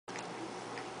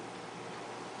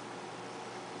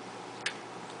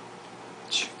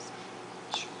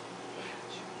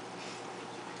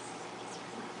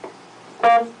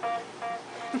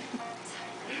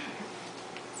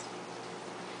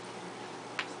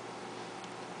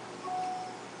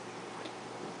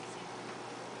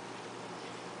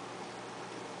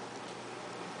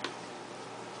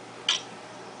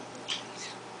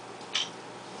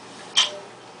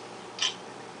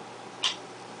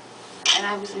And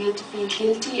I was made to feel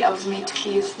guilty, I was made to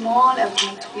feel small, I was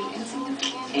made to feel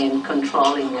insignificant. In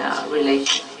controlling a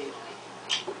relationship.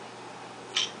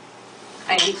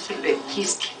 I need to be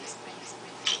kissed.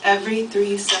 Every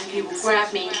 3 seconds.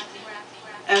 Grab me.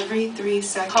 Every 3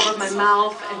 seconds. Cover my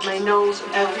mouth and my nose.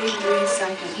 Every 3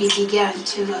 seconds. He began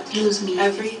to abuse me.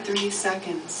 Every 3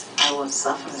 seconds. I was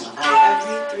suffering.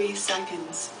 Every 3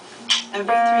 seconds. Every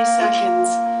 3 seconds,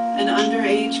 an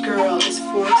underage girl is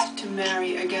forced to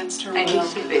marry against her will. I need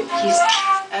to be kissed.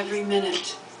 Every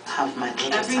minute. Have my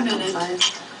daughter Every minute,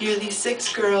 nearly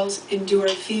 6 girls endure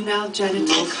female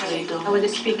genital cutting. I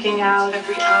was speaking out.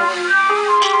 Every hour,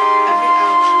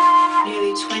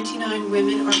 nearly 29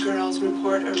 women or girls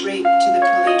report a rape to the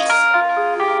police.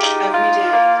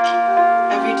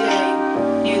 Every day,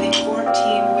 nearly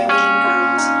 14 women and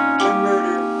girls are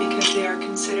murdered because they are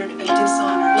considered a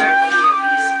dishonor to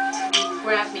police.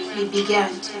 Grab me. He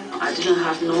began to. I didn't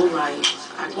have no right.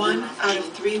 1 out of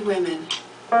 3 women.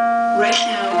 Right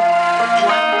now, 1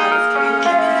 out of 3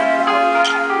 women in the world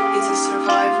is a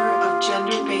survivor of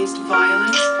gender-based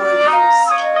violence or abuse.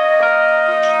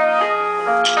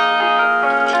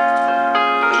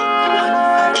 1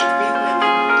 out of 3 women.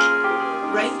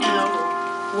 Right now,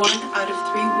 1 out of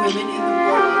 3 women in the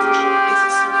world is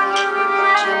a survivor of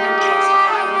gender-based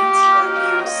violence or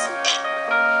abuse.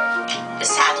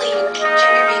 Sadly,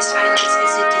 gender-based violence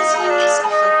is a disease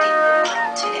afflicting the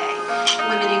world today.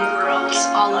 Women and girls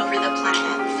all over the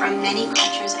planet, from many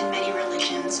cultures and many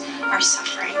religions, are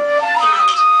suffering.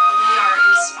 And we are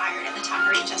inspired at the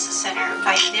Tahirih Justice Center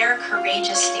by their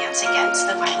courageous stance against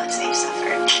the violence they've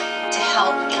suffered to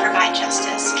help provide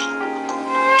justice.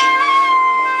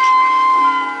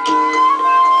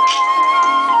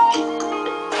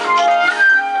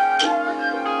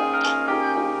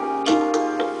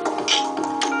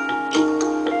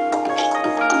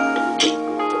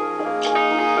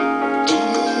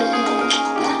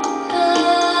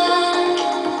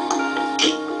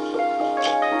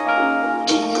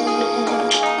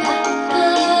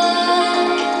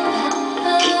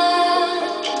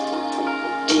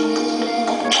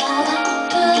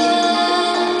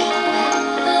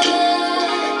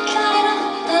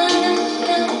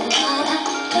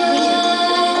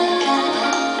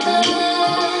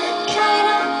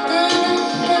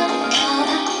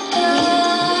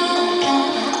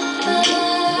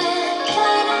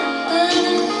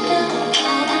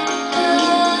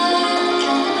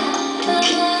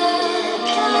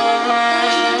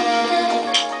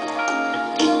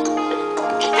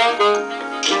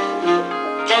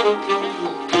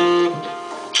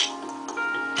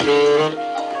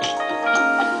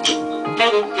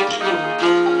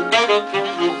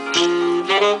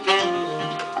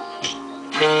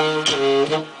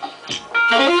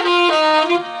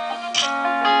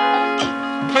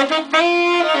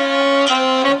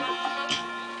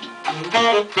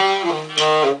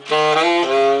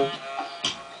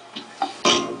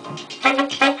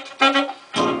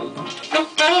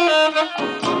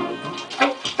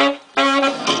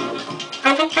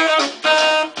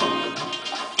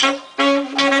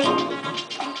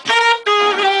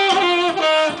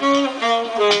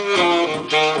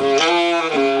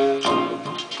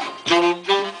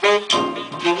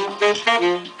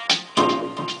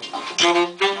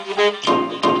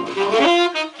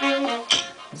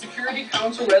 Security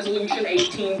Council Resolution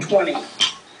 1820.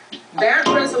 That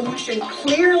resolution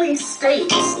clearly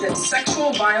states that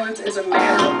sexual violence is a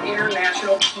matter of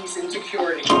international peace and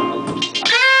security.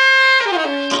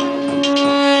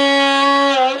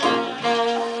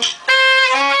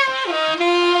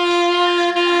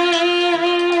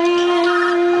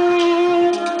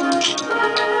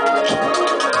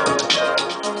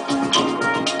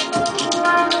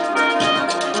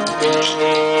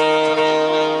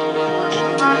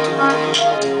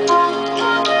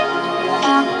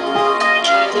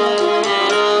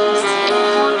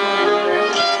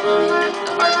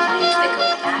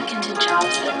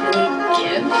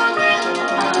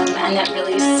 And that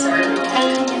really serve the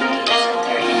communities that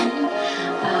they're in.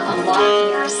 A lot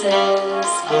of nurses,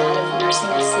 a lot of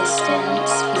nursing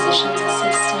assistants, physicians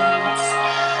assistants.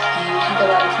 Have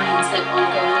a lot of clients that want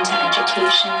to go into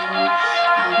education.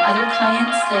 Other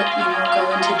clients that go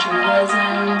into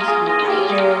journalism, become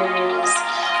writers,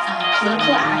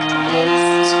 political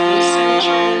activists,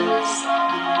 researchers.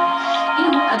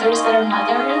 Others that are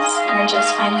mothers and are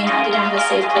just finally happy to have a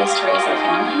safe place to raise their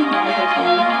family and live with their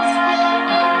families.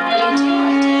 You see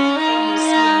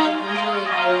usually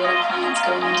higher rate of clients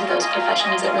going into those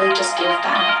professions that really just give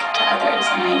back to others.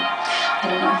 And I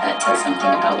don't know if that says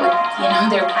something about what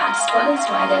their past was,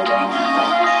 why they're doing that,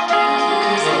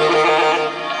 but